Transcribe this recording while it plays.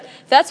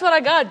That's what I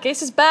got.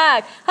 Guess it's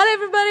back. Hello,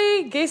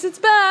 everybody. Guess it's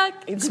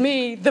back. It's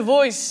me, the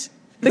voice.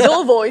 The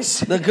girl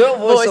voice. The girl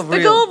voice of The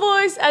Real. girl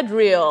voice at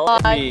Real.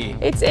 Emmy.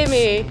 It's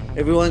Emmy.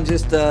 Everyone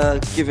just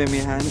give Emmy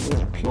a hand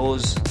with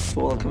applause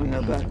for welcoming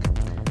her back.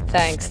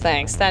 Thanks.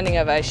 Standing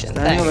ovation.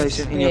 Standing Thanks.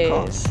 ovation in your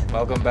car. Yes.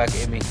 Welcome back,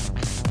 Emmy.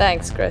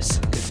 Thanks, Chris.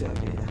 Good job,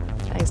 yeah.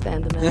 Thanks,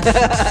 Dan the man.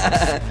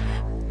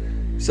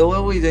 So what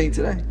are we doing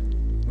today?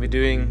 We're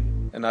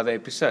doing another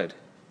episode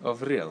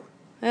of Real.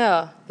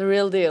 Yeah, the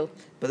real deal.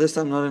 But this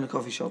time not in a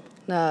coffee shop,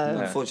 No.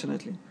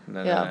 unfortunately.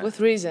 No, Yeah, no. with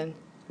reason.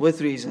 With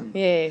reason.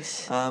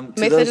 Yes. To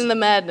Method those- in the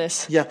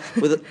madness. Yeah,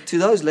 to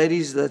those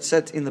ladies that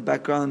sat in the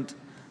background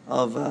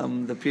of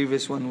the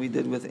previous one we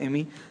did with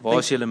Emmy. Waar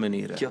is julle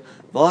maniere? Thank you.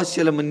 Waar is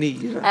julle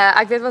maniere?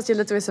 Ek weet wat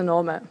julle twee se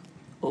name.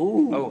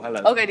 Oh, Oh,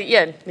 hello. Okay, die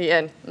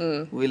een.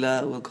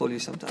 we'll call you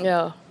sometime.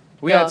 Ja.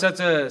 We Yeah.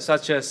 had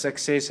such a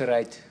success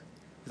rate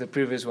with the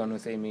previous one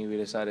with Emmy. We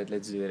decided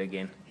let's do it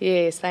again.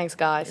 Yes, thanks It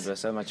guys. was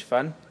so much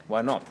fun.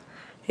 Why not?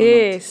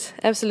 Yes,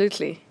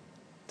 absolutely.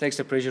 Takes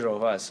the pressure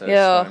off us. So it's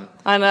Yeah, fine.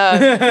 I know.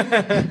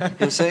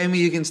 Yeah, so Emmy,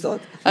 you can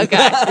start.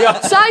 Okay.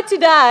 So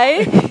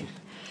today,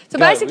 so Go,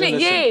 basically, we'll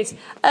yes,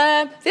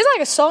 there's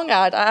like a song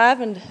out. I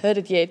haven't heard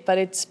it yet, but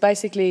it's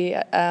basically,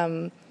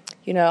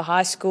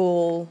 high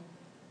school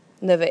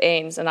never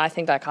ends, and I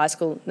think like high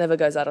school never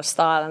goes out of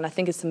style, and I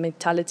think it's the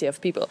mentality of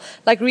people.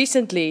 Like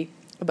recently,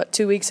 about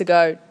 2 weeks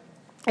ago,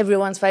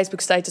 everyone's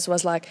Facebook status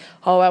was like,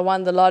 "Oh, I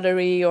won the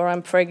lottery," or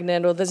 "I'm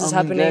pregnant," or "This is I'm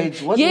happening."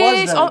 engaged. What yes,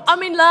 was that?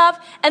 I'm in love.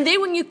 And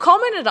then when you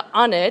commented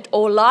on it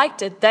or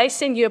liked it, they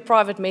send you a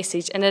private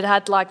message, and it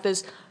had like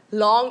this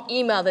long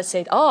email that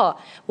said, "Oh,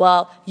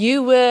 well,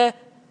 you were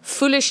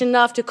foolish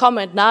enough to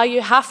comment. Now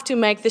you have to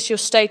make this your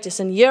status,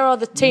 and here are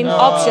the 10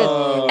 options."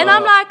 And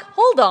I'm like,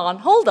 hold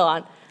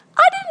on.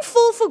 I didn't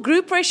fall for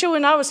group pressure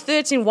when I was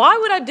 13. Why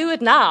would I do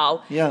it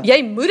now? Ja.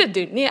 Jy moet dit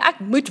doen. Nee, ek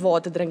moet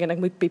water drink en ek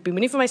moet piepie.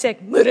 Moenie vir my sê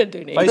ek moet dit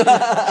doen nie.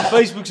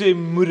 Facebook say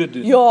moet dit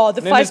doen. Ja,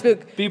 the And then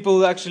Facebook.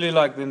 People actually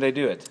like when they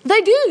do it.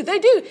 They do.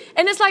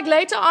 And it's like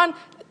later on,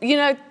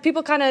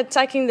 people kind of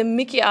taking the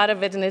mickey out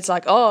of it, and it's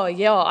like, oh,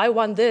 yeah, I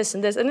won this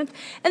and this. And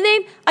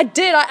then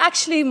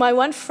my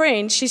one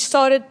friend, she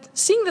started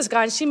seeing this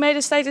guy, and she made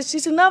a status,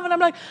 she's in love, and I'm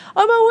like,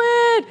 oh, my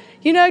word,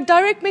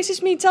 direct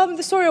message me, tell me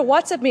the story, or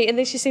WhatsApp me. And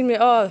then she sent me,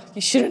 oh,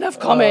 you shouldn't have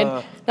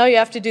commented. Now you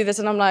have to do this.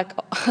 And I'm like,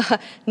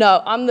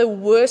 no, I'm the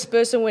worst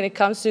person when it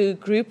comes to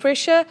group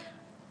pressure.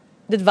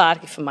 Dit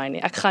werk nie vir my nie.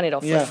 Ek gaan nie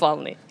daarvoor val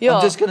nie. Ja.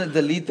 I'm just going to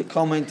delete the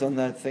comment on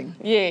that thing.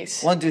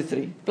 Yes. 1, 2,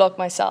 3. Block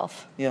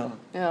myself. Yeah.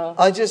 Yeah.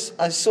 I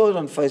saw it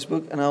on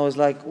Facebook and I was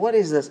like, what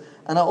is this?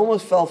 And I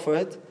almost fell for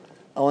it.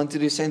 I wanted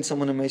to send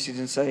someone a message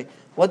and say,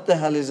 what the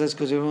hell is this?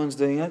 Because everyone's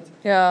doing it.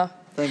 Yeah.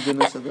 Thank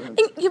goodness I didn't.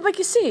 But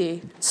you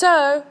see,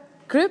 so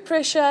group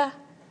pressure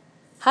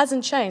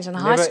hasn't changed, and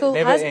high school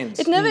never ends.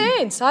 It never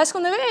ends. High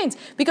school never ends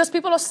because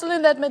people are still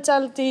in that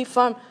mentality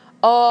from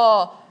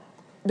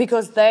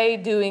because they're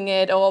doing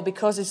it, or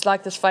because it's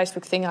like this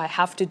Facebook thing, I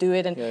have to do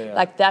it, and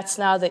like that's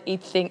now the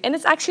it thing. And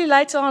it's actually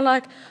later on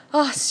like,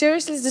 oh,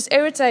 seriously, is this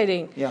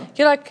irritating? Yeah.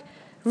 You're like,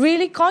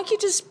 really, can't you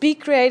just be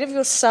creative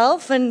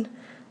yourself? And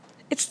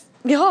it's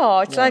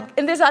like,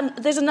 and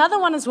there's another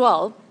one as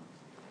well,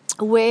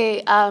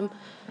 where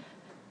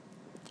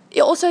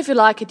also if you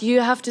like it,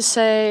 you have to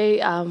say.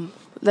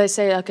 They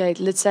say, okay,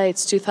 let's say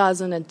it's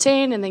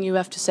 2010, and then you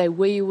have to say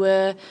where you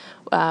were,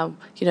 what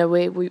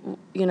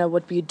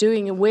were you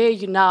doing, and where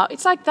you now.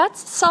 It's like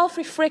that's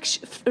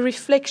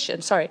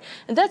self-reflection,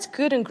 and that's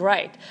good and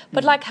great.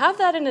 But like have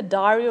that in a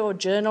diary or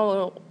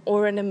journal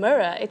or in a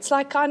mirror. It's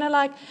like kind of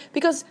like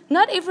because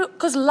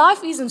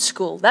life isn't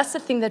school. That's the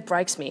thing that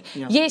breaks me.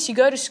 Yeah. Yes, you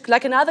go to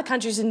like in other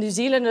countries, in New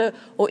Zealand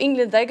or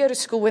England, they go to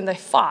school when they're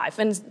 5,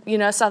 and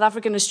South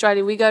Africa and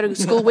Australia, we go to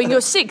school when you're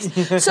 6.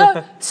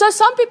 So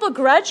some people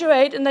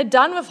graduate and they're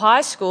done with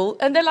high school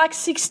and they're like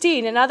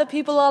 16, and other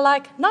people are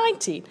like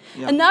 19.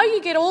 Yeah. And now you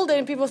get older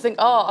and people think,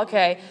 oh,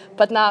 okay,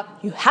 but now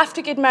you have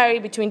to get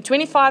married between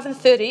 25 and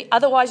 30,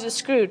 otherwise you're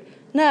screwed.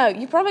 No,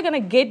 you're probably going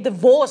to get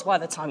divorced by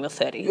the time you're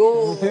 30.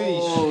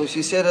 Oh,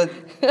 she said it.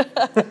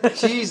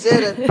 She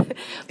said it.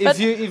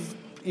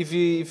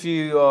 If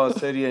you are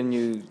 30 and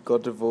you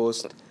got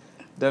divorced,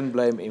 don't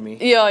blame Emmy.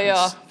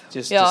 Yeah.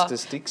 It's just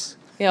statistics.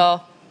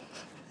 Yeah.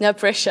 No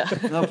pressure.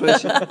 No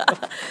pressure.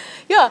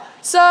 Yeah,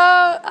 so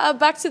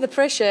back to the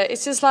pressure.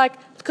 It's just like,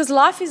 because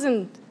life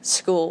isn't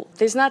school.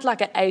 There's not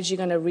like an age you're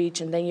going to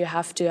reach and then you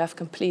have to have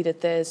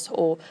completed this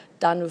or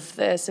done with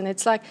this. And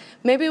it's like,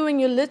 maybe when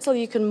you're little,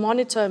 you can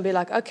monitor and be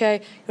like,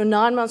 okay, you're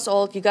 9 months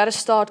old, you got to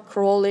start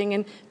crawling.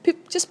 And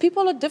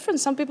people are different.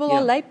 Some people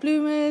are late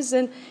bloomers.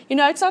 And,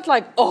 it's not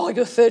like, oh,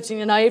 you're 13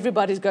 and now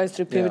everybody's going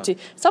through puberty. Yeah.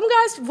 Some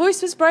guys'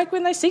 voices break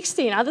when they're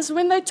 16, others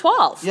when they're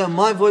 12. Yeah,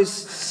 my voice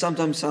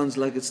sometimes sounds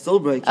like it's still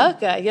breaking.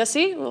 Okay, you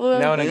see?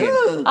 Now and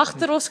again.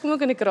 Agter ons kom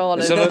ook in die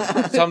krale.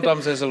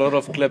 Sometimes there's a lot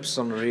of clips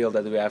on Reel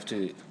that we have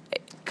to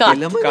Cut.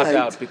 cut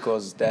out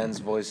because Dan's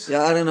voice.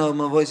 Yeah, I don't know.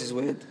 My voice is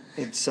weird.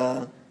 It's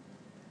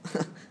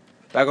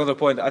Back on the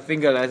point, I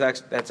think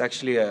that's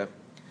actually a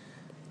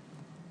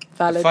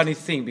valid. funny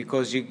thing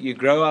because you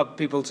grow up,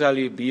 people tell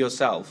you be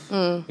yourself,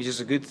 which is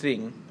a good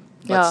thing,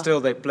 but Yeah. still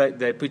they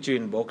put you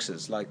in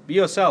boxes like be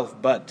yourself,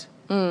 but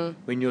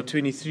when you're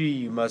 23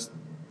 you must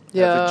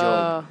have a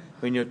job.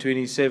 When you're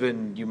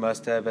 27 you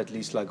must have at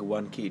least like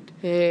one kid.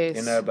 Yes.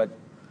 You know, but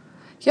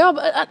Yeah,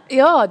 but,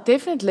 yeah,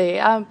 definitely.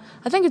 I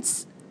think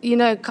it's,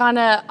 kind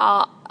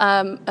of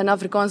in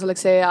Afrikaans wil ek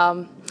sê,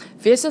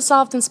 wees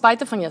yourself ten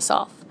spyte van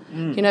yourself.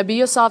 Be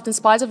yourself in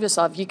spite of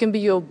yourself. You can be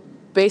your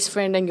best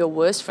friend and your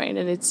worst friend,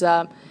 and it's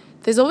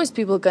there's always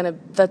people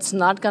that's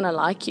not gonna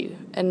like you,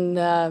 and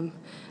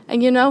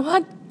you know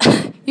what?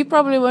 You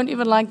probably won't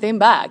even like them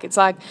back. It's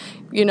like,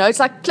 it's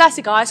like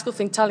classic high school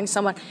thing, telling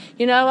someone,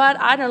 you know what,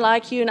 I don't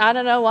like you, and I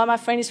don't know why my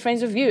friend is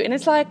friends with you, and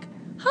it's like,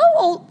 how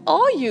old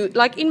are you?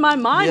 Like in my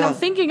mind, Yeah. I'm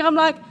thinking, I'm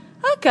like,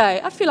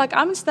 okay, I feel like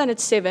I'm in standard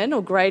 7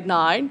 or grade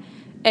 9,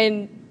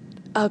 and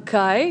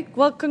okay,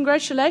 well,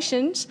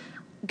 congratulations.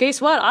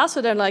 Guess what? I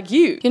also don't like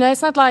you.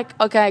 It's not like,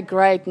 okay,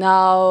 great,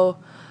 now,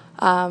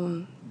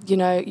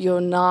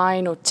 you're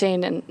 9 or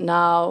 10, and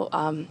now,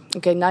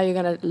 now you're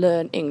going to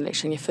learn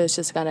English, and you're first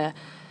just going to,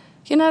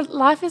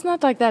 life is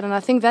not like that, and I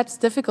think that's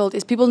difficult,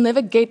 is people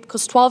never get,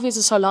 because 12 years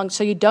is so long,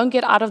 so you don't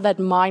get out of that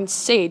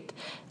mindset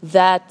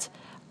that,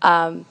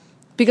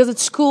 because at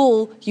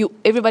school,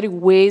 everybody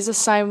wears the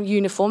same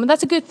uniform, and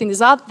that's a good thing.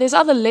 There's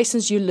other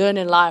lessons you learn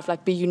in life,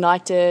 like be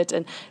united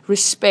and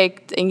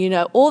respect and,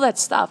 all that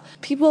stuff.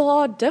 People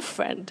are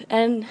different,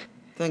 and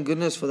Thank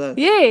goodness for that.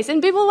 yes,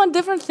 and people want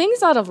different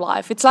things out of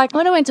life. It's like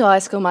when I went to high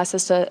school, my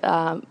sister,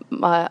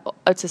 my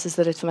oudste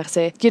sister het vir my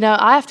gesê,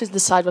 I have to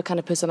decide what kind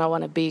of person I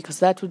want to be, because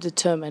that would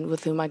determine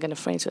with whom I'm going to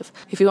friends with.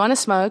 If you want to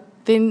smoke,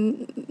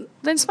 then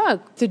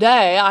smoke.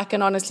 Today, I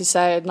can honestly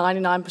say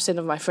 99%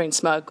 of my friends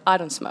smoke. I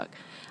don't smoke.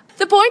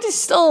 The point is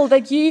still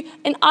that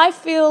and I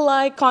feel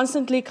like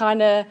constantly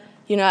kind of,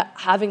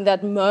 having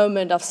that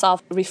moment of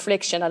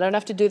self-reflection. I don't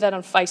have to do that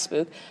on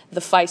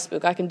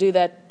Facebook, I can do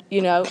that,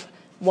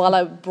 while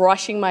I'm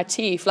brushing my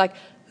teeth. Like,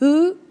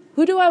 who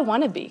do I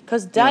want to be?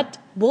 Because that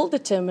will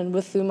determine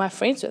with whom I'm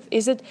friends with.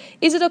 Is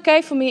it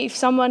okay for me if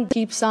someone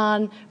keeps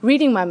on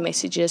reading my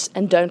messages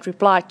and don't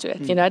reply to it?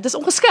 Dis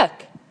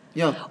ongeskik.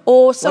 Yeah.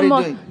 Or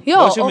someone, What are you doing? yeah,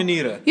 What's your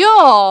maniere?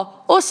 Yeah,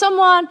 or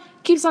someone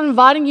keeps on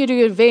inviting you to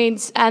your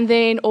events,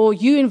 or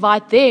you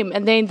invite them,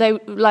 and then they,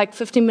 like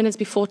 15 minutes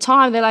before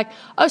time, they're like,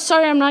 "Oh,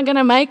 sorry, I'm not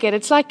gonna make it."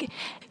 It's like,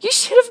 you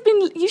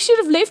should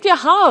have left your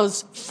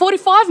house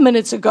 45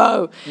 minutes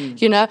ago,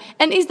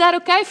 And is that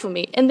okay for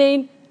me? And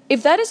then,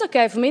 if that is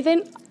okay for me,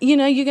 then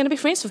you're gonna be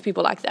friends with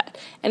people like that,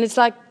 and it's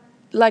like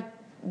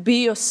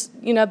be your,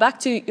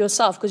 back to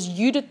yourself, because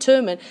you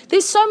determine.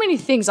 There's so many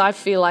things I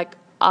feel like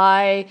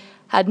I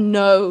had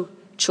no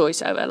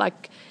choice over,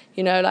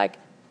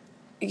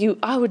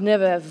 I would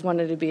never have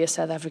wanted to be a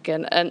South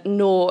African, and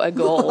nor a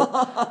girl.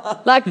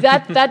 Like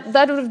that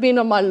would have been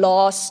on my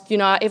last.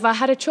 If I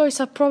had a choice,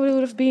 I probably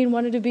would have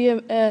wanted to be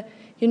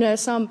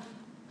some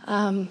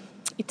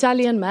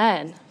Italian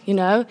man.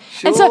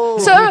 And so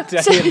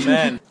Italian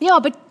man. Yeah,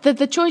 but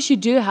the choice you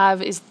do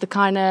have is the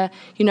kind of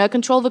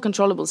control the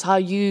controllables. How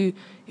you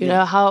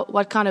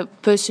what kind of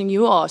person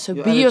you are. So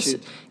Your be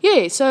attitude.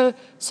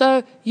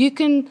 So you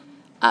can.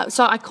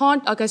 So I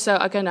can't.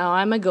 Okay. Now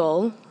I'm a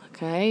girl.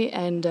 Okay,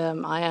 and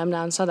I am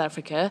now in South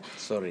Africa.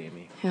 Sorry,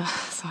 Amy. Ja,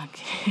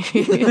 dankie.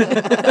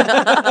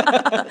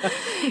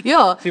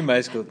 Ja. Sien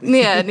my skuld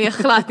nie. Nee,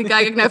 glad nie.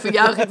 Kyk ek nou vir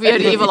jou, ek weer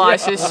die evil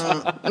eyes soos.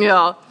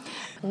 Ja.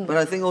 But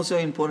I think also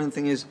an important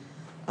thing is,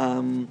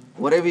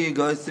 whatever you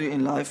go through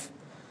in life,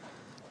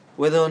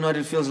 whether or not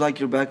it feels like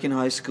you're back in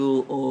high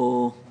school,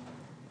 or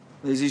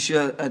there's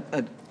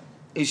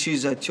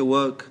issues at your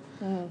work,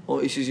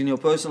 or issues in your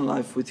personal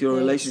life with your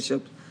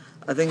relationship,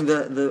 I think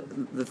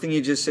the thing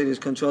you just said is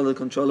control the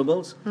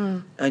controllables,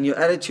 and your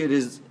attitude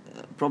is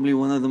probably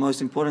one of the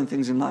most important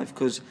things in life,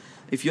 because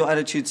if your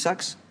attitude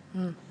sucks,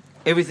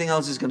 everything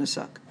else is going to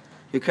suck.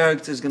 Your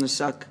character is going to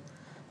suck.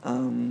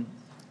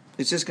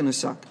 It's just going to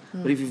suck.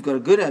 But if you've got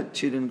a good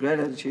attitude and great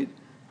attitude,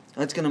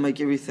 that's going to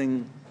make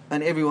everything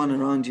and everyone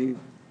around you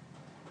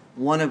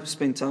want to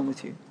spend time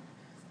with you.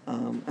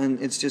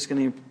 And it's just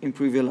going to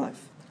improve your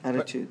life,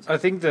 attitude. I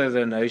think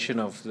the notion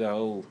of the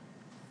whole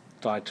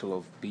title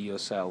of be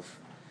yourself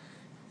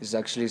is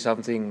actually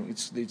something,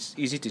 it's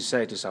easy to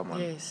say to someone.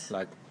 Yes.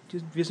 Like,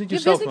 just wees net Jy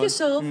jouself. wees net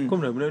jouself.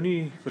 Kom nou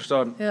nie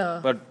verstaan. Ja.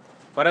 But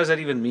what does that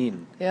even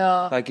mean?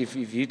 Ja. Like if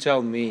you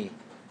tell me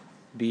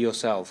be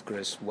yourself,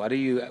 Chris, what are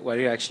you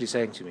actually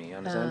saying to me? You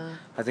understand?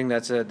 I think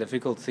that's a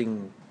difficult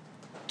thing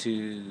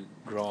to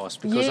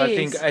grasp, because I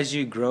think Yes. as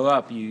you grow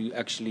up, you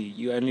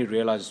only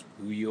realize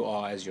who you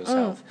are as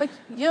yourself. But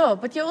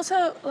you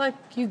also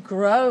you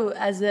grow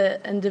as an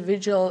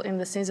individual, in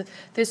the sense that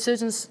there's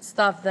certain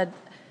stuff that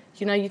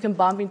you can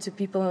bump into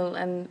people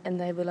and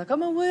they were like, "Oh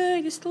my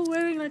word, you're still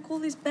wearing like all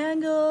these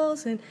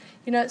bangles," and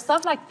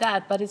stuff like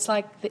that. But it's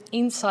like the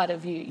inside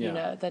of you,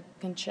 that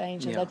can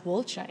change and that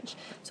will change.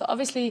 So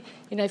obviously,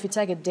 if you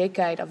take a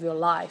decade of your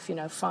life,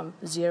 from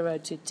 0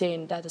 to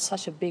 10, that is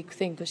such a big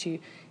thing, because you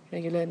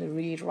learn to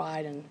read,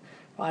 write, and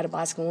ride a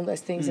bicycle, all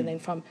those things, and then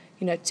from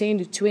 10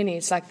 to 20,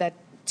 it's like that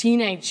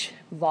teenage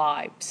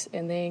vibes,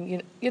 and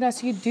then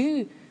so you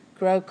do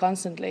grow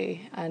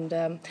constantly. And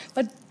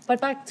but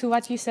back to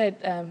what you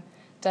said,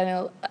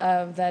 Daniel,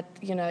 that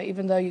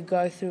even though you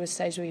go through a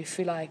stage where you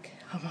feel like,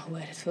 oh my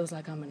word, it feels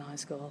like I'm in high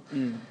school.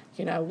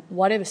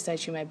 Whatever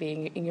stage you may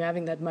be, and you're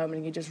having that moment,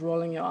 and you're just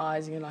rolling your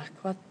eyes, and you're like,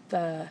 what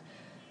the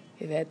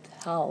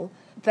hell?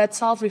 That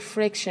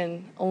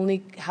self-reflection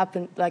only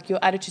happens, like your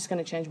attitude's going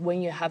to change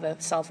when you have a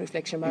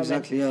self-reflection moment.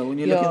 Exactly, yeah, when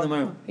you look in the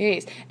mirror.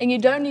 Yes, and you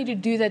don't need to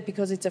do that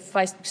because it's a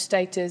Facebook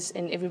status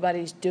and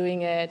everybody's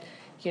doing it.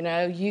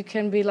 You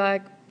can be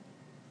like,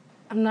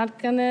 I'm not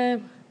going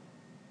to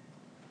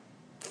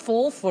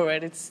fall for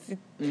it.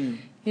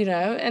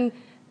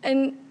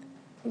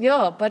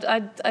 But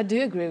I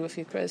do agree with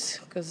you, Chris,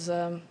 because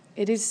I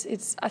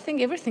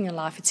think everything in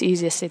life, it's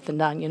easier said than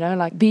done,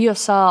 like be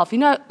yourself,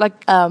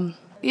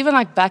 even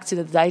like back to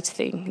the date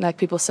thing, like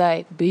people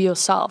say, be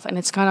yourself. And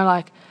it's kind of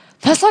like,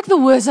 that's like the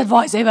worst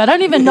advice ever. I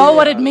don't even know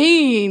what it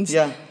means.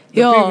 Yeah.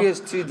 The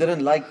previous two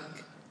didn't like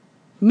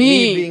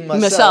me being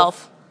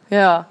myself.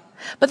 Yeah.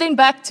 But then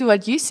back to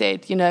what you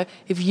said,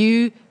 if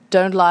you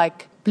don't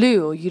like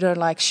blue or you don't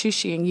like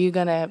sushi and you're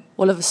going to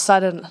all of a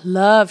sudden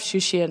love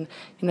sushi and,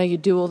 you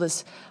do all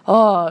this,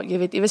 jy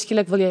weet, ewe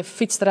skielik wil jy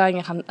fietsry en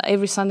jy gaan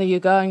every Sunday you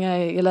go and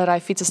jy ry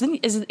fiets.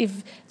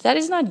 If that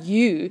is not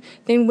you,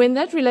 then when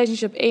that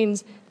relationship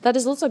ends, that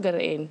is also going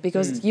to end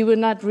because you were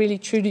not really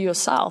true to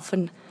yourself.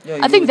 And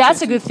I think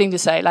that's a good thing to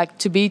say, like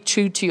to be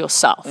true to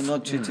yourself. And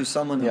not true to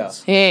someone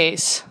else.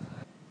 Yes.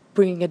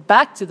 Bringing it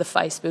back to the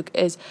Facebook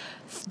is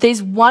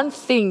there's one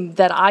thing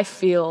that I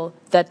feel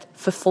that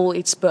fulfill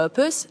its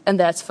purpose, and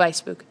that's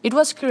Facebook. It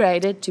was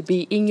created to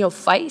be in your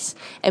face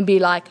and be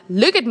like,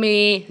 look at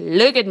me,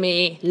 look at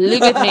me,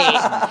 look at me.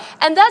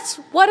 And that's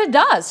what it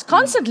does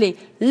constantly.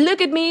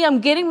 Look at me,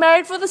 I'm getting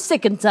married for the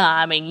second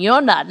time and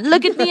you're not.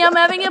 Look at me, I'm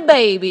having a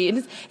baby.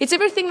 And it's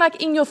everything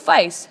like in your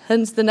face,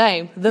 hence the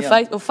name,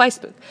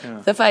 Facebook,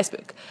 the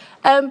Facebook.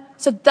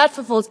 So that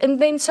fulfills. And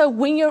then so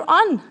when you're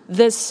on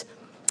this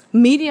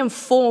medium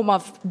form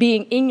of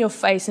being in your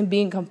face and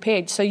being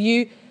compared. So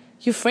you're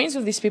friends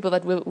with these people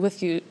that were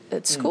with you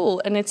at school,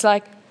 and it's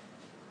like,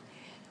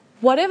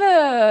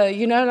 whatever,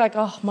 like,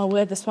 oh, my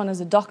word, this one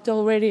is a doctor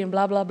already and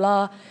blah, blah,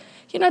 blah.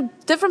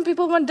 Different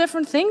people want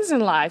different things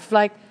in life.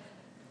 Like,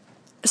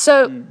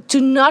 so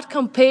to not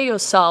compare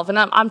yourself, and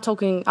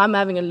I'm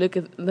having a look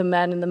at the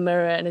man in the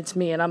mirror and it's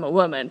me and I'm a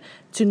woman,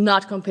 to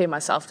not compare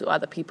myself to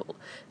other people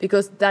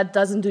because that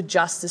doesn't do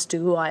justice to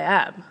who I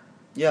am.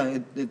 Yeah,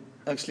 it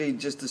actually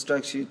just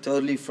distracts you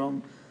totally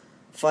from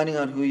finding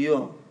out who you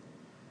are,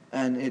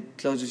 and it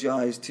closes your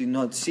eyes to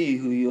not see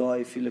who you are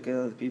if you look at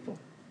other people.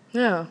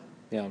 Yeah.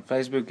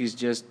 Facebook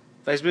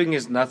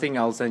is nothing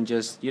else than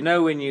just,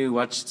 when you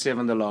watched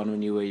Seven the Lawn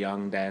when you were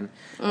young, Dan.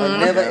 I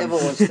never ever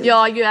watched it.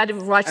 Yeah, you had to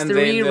watch the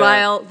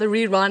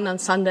rerun on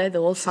Sunday, the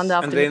whole Sunday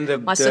afternoon. And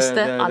then my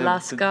sister,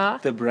 Alaska.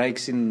 The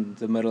breaks in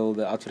the middle,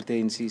 the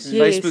advertenties.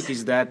 Yes.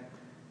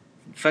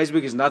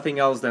 Facebook is nothing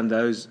else than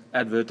those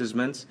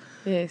advertisements,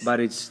 but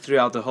it's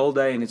throughout the whole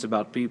day and it's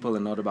about people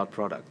and not about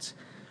products.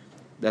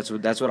 That's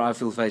what I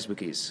feel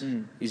Facebook is.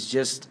 It's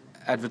just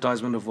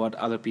advertisement of what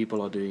other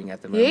people are doing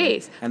at the moment.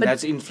 Yes, and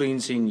that's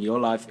influencing your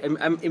life.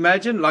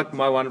 Imagine like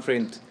my one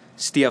friend,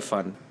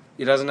 Stefan.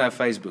 He doesn't have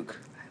Facebook.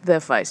 The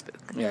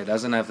Facebook. Yeah, he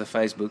doesn't have the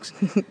Facebooks.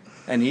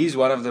 And he's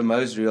one of the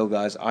most real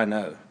guys I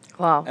know.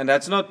 Wow. And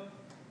that's not,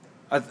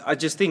 I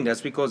just think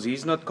that's because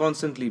he's not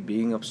constantly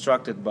being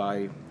obstructed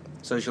by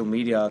social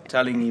media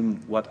telling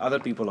him what other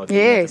people are doing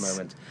at the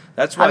moment.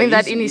 That's why having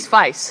that in his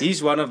face.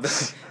 He's one of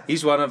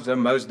the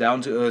most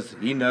down to earth.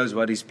 He knows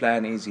what his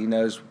plan is. He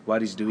knows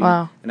what he's doing.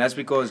 Wow. And that's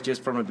because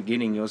just from the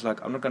beginning he was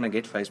like, I'm not gonna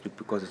get Facebook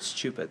because it's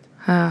stupid.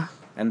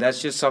 And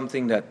that's just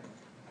something that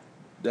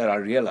I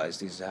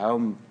realized is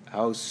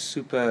how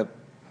super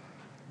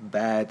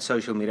bad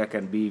social media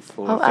can be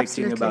for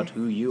affecting about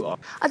who you are.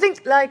 I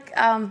think like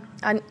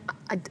I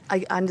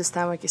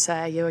understand what you say.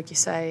 I hear what you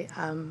say.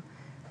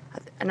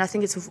 And I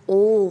think it's of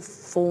all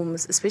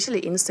forms,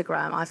 especially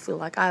Instagram. I feel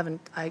like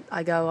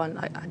I go on,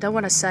 I don't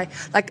want to say,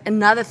 like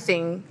another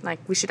thing, like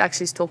we should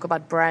actually talk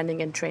about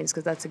branding and trends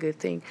because that's a good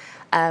thing.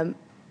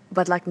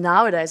 But like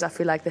nowadays, I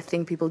feel like the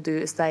thing people do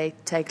is they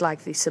take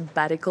like these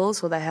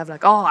sabbaticals or they have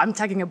like, oh, I'm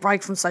taking a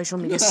break from social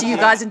media. See you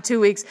guys in 2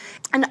 weeks.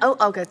 And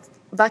okay,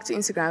 back to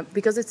Instagram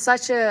because it's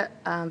such a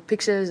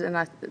pictures and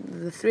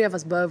the three of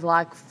us both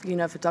like,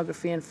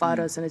 photography and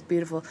photos and it's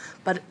beautiful.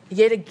 But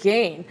yet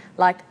again,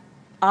 like,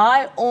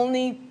 I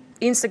only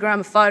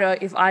Instagram a photo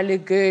if I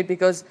look good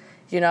because,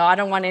 I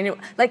don't want anyone,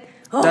 like...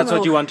 Oh, that's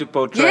what you want to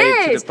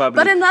portray to the public.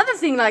 But another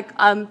thing, like,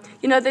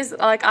 there's,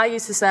 like, I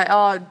used to say,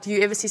 oh, do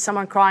you ever see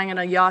someone crying on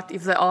a yacht?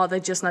 If they are, they're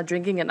just not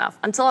drinking enough.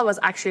 Until I was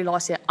actually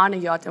last year on a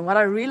yacht. And what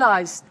I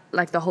realized,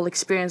 like, the whole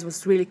experience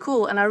was really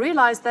cool. And I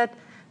realized that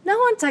no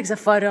one takes a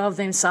photo of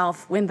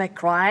themselves when they're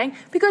crying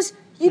because...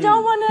 You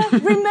don't want to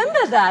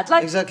remember that.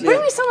 Like,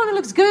 bring me someone that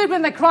looks good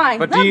when they're crying.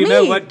 But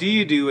what do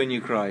you do when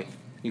you cry?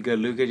 You go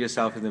look at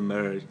yourself in the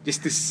mirror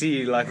just to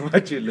see like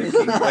what you're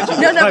looking. But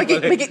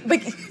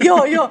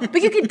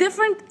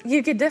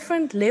you get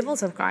different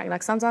levels of crying.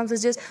 Like sometimes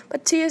it's just,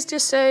 but tears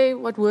just say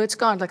what words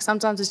can't. Like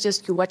sometimes it's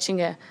just you're watching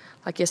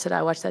like yesterday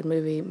I watched that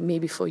movie Me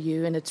Before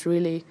You, and it's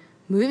really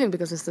moving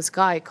because it's this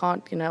guy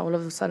can't, all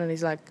of a sudden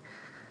he's like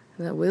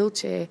in a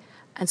wheelchair.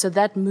 And so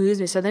that moves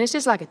me. So then it's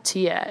just like a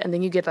tear. And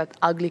then you get that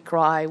ugly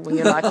cry when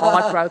you're like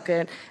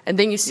heartbroken. And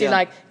then you see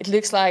it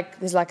looks like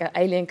there's like an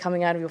alien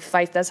coming out of your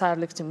face. That's how it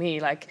looks to me.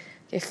 Like,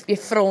 if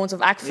frons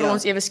of ek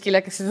frons ewe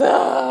skielik is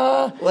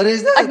What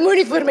is that? Ek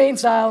moenie vir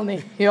mense huil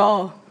nie.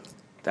 Ja.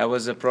 That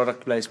was a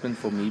product placement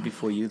for Me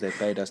Before You. They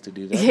paid us to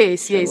do that.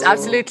 Yes,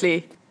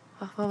 absolutely.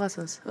 What was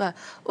this?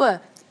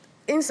 Well,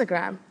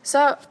 Instagram.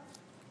 So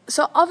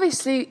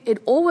obviously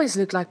it always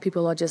looked like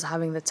people are just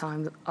having the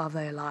time of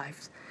their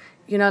lives.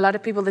 A lot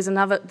of people,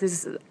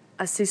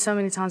 I see so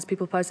many times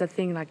people post that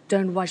thing like,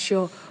 don't wash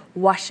your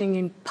washing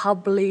in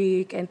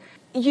public. And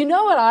you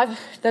know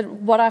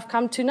what I've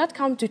come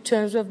to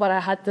terms with, but I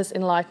had this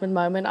enlightenment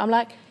moment. I'm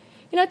like,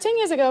 10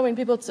 years ago when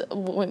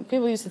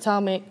people used to tell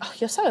me, oh,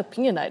 you're so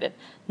opinionated.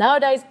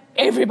 Nowadays,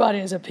 everybody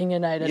is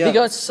opinionated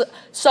because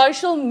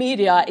social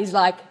media is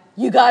like,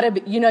 you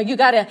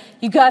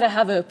gotta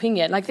have an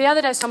opinion. Like the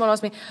other day, someone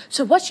asked me,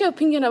 so what's your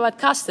opinion about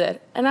custard?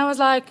 And I was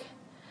like,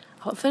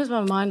 first in my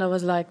mind, I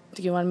was like,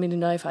 do you want me to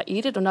know if I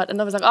eat it or not? And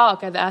I was like, oh,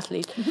 okay, the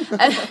athlete.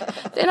 And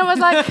then I was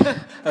like...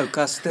 oh,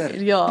 custard.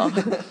 Yeah.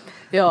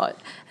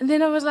 And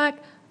then I was like,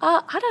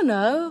 I don't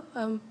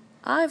know.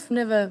 I've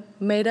never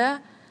met her.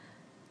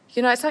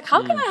 It's like,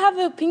 how can I have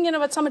an opinion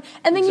about someone?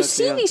 And then you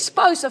see these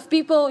posts of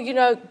people,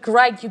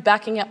 great, you're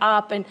backing it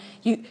up, and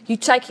you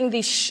taking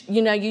these,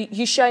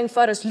 you showing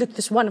photos. Look,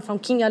 this one from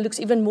Kenya looks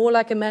even more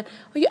like a man.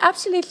 Well, you're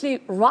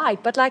absolutely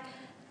right, but like,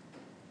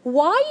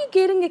 why are you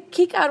getting a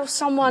kick out of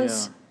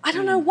someone's, I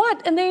don't know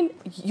what, and then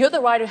you're the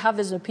right to have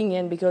this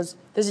opinion because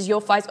this is your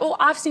face. Oh,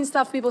 I've seen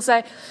stuff people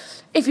say,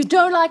 if you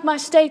don't like my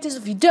status,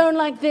 if you don't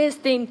like this,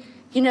 then,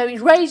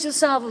 raise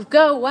yourself or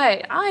go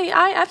away.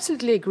 I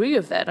absolutely agree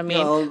with that. I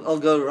mean... I'll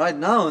go right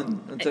now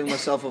and take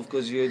myself off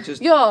because you're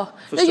just you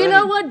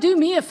know what? Do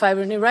me a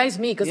favor and erase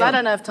me because I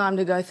don't have time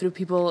to go through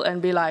people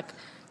and be like,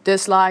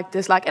 dislike.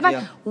 And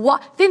like,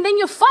 what? Then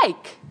you're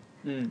fake.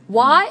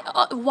 Why?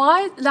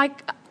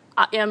 Like...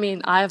 I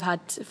mean, I've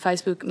had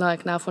Facebook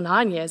like now for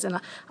 9 years,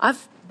 and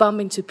I've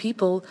bumped into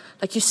people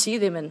like you see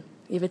them in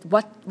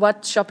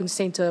what shopping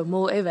center,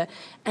 mall ever,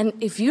 and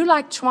if you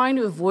like trying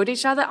to avoid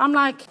each other, I'm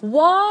like,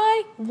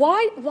 why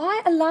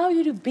allow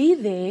you to be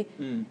there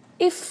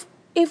if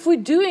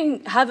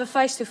we have a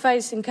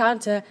face-to-face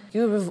encounter,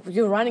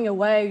 you're running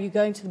away, you're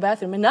going to the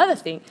bathroom. Another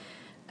thing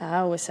I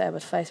always say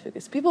about Facebook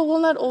is people will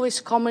not always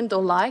comment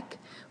or like,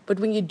 but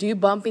when you do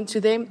bump into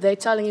them, they're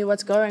telling you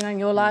what's going on in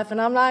your life, and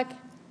I'm like,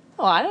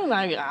 oh, I don't know.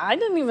 I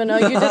didn't even know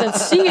you didn't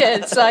see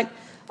it. It's like,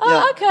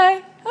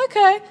 okay.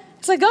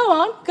 It's like, go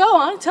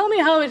on. Tell me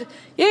how it...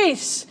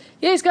 Yes,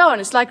 go on.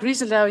 It's like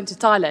recently I went to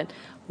Thailand.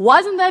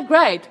 Wasn't that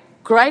great?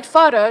 Great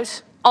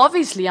photos.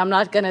 Obviously, I'm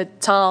not going to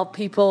tell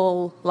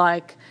people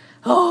like,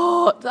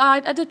 oh,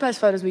 I did post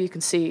photos where you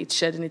can see it's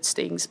shit and it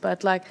stings.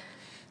 But like,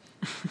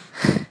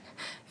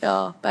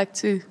 back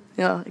to...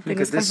 I think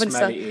it's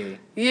smelly air.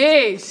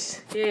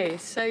 Yes.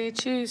 So you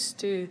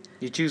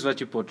choose what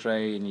you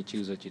portray and you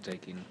choose what you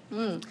take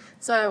in.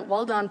 So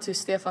well done to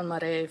Stefan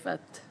Maree,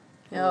 but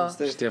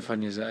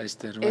Stefan is a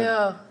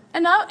yeah.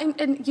 And now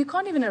and you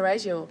can't even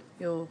erase your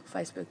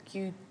Facebook.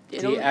 You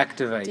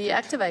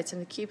deactivate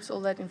and it keeps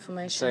all that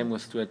information. Same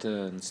with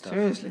Twitter and stuff.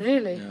 Seriously?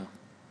 Really?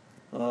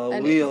 Yeah.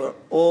 We are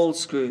all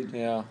screwed.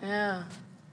 Yeah.